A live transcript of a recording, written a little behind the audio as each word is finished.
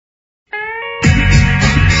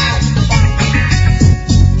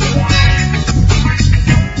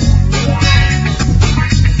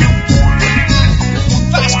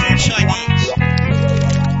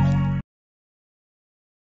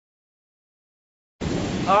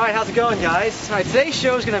Alright, how's it going, guys? Alright, today's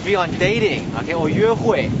show is going to be on dating, okay, or 约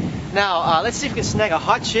会. Now, let's see if we can snag a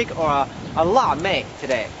hot chick or a la mei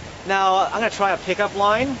today. Now, I'm going to try a pickup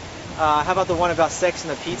line. How about the one about sex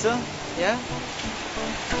and the pizza? Yeah?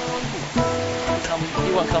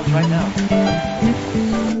 One comes right now.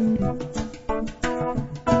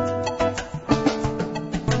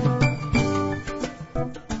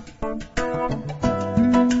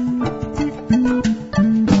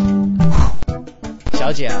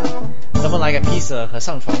小姐啊，咱们来个披萨和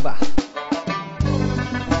上床吧。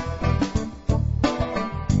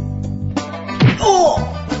哦，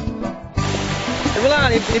怎么啦？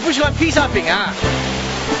你不喜欢披萨饼啊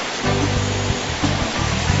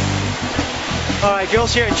？Alright,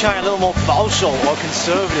 girls here in China are a little more 保守 or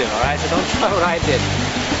conservative, alright? So don't try what I did.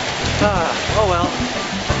 Oh well.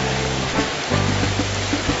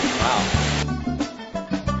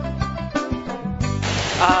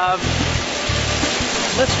 Wow.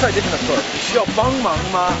 Let's try a different approach. 需要帮忙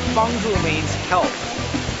吗？帮助 means help.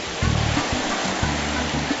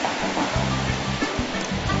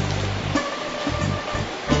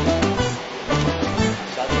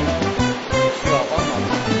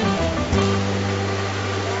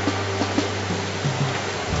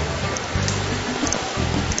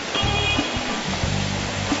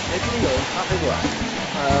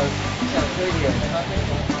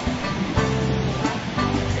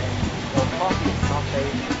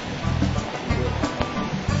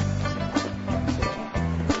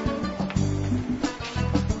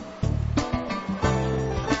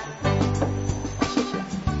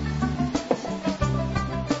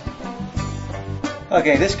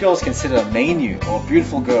 Okay, this girl is considered a 美女 or a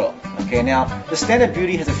beautiful girl. Okay, now the standard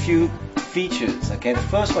beauty has a few features. Okay, the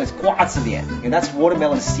first one is 瓜子脸, and that's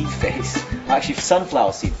watermelon seed face, actually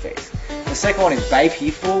sunflower seed face. The second one is 白皮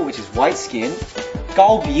肤, which is white skin,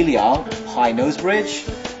 高鼻梁, high nose bridge,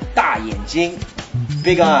 大眼睛,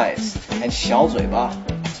 big eyes, and 小嘴巴,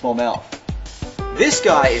 small mouth. This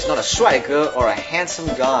guy is not a 帅哥 or a handsome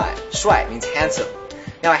guy. 帅 means handsome.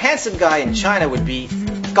 Now a handsome guy in China would be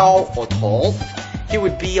高 or tall. He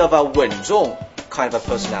would be of a 稳重 kind of a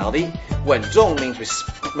personality. 稳重 means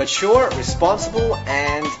mature, responsible,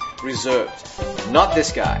 and reserved. Not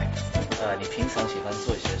this guy. 你平常喜欢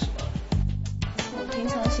做些什么？我平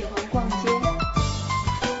常喜欢逛街。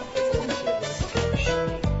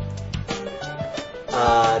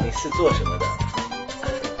你是做什么的？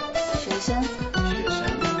学生。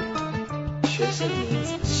学生 means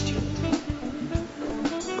student.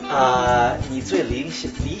 你最理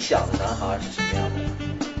想的男孩是什么样的？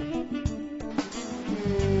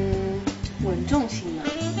稳重型的。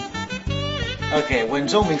Okay, 稳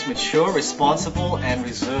重 means mature, responsible, and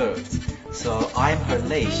reserved. So I'm her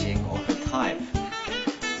类型 or her type.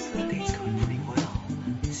 So the date's going pretty well.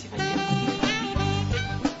 Let's see if I can get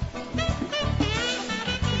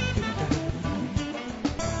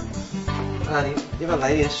it. 你要不要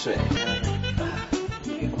来点水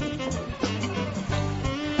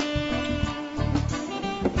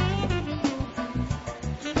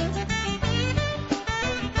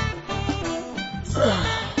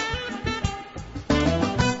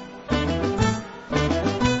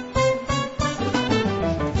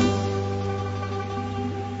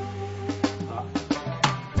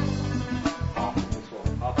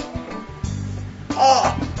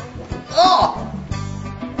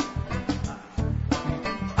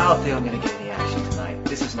？I don't think I'm going to get any action tonight.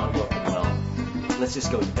 This is not working well. Let's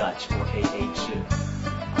just go Dutch or AA2.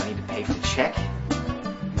 I need to pay for the check.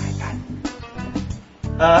 My God.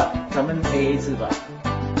 咱们 AA 制吧。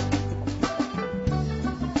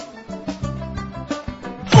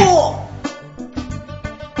哦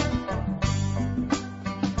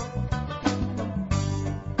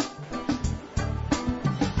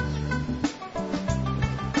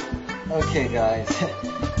Okay, guys.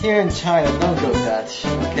 Here in China, don't go Dutch,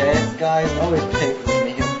 okay? Guys, always pay for the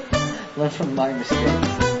meal. Learn from my mistakes.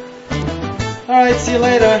 Alright, see you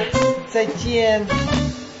later. 再见.